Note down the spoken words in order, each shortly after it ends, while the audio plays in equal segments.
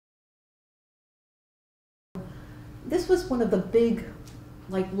this was one of the big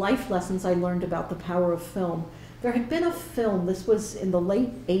life lessons I learned about the power of film. There had been a film, this was in the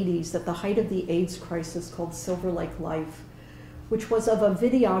late 80s, at the height of the AIDS crisis, called Silver Lake Life, which was of a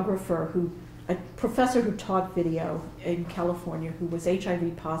videographer, a professor who taught video in California, who was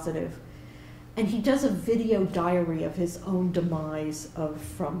HIV positive. And he does a video diary of his own demise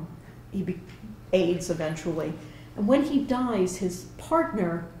from AIDS eventually. And when he dies, his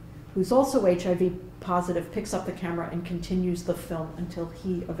partner, who's also HIV positive, picks up the camera and continues the film until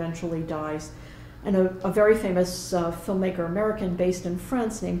he eventually dies. And a very famous filmmaker, American, based in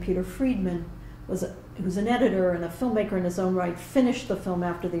France, named Peter Friedman, who's an editor and a filmmaker in his own right, finished the film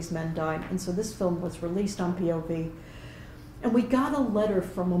after these men died. And so this film was released on POV. And we got a letter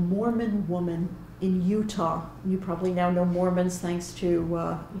from a Mormon woman in Utah. You probably now know Mormons thanks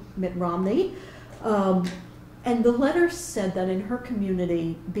to Mitt Romney. And the letter said that in her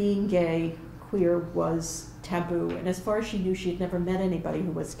community, being gay, queer, was taboo. And as far as she knew, she had never met anybody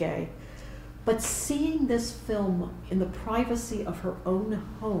who was gay. But seeing this film in the privacy of her own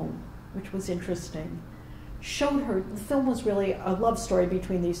home, which was interesting, showed her, the film was really a love story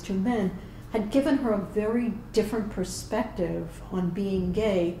between these two men, had given her a very different perspective on being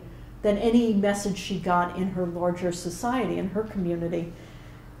gay than any message she got in her larger society, in her community.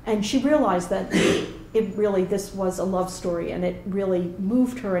 And she realized that this was a love story, and it really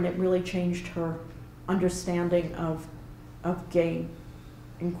moved her, and it really changed her understanding of gay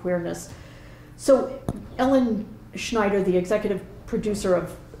and queerness. So Ellen Schneider, the executive producer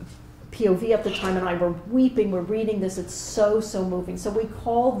of POV at the time, and I were weeping. We're reading this. It's so, so moving. So we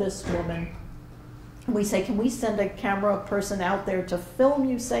call this woman, and we say, can we send a camera person out there to film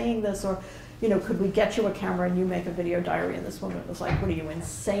you saying this? Or, could we get you a camera and you make a video diary? And this woman was like, what are you,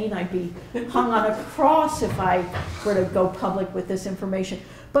 insane? I'd be hung on a cross if I were to go public with this information.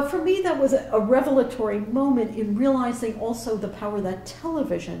 But for me, that was a revelatory moment in realizing also the power that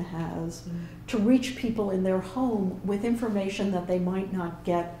television has to reach people in their home with information that they might not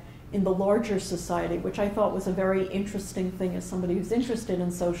get in the larger society, which I thought was a very interesting thing as somebody who's interested in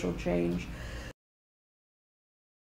social change.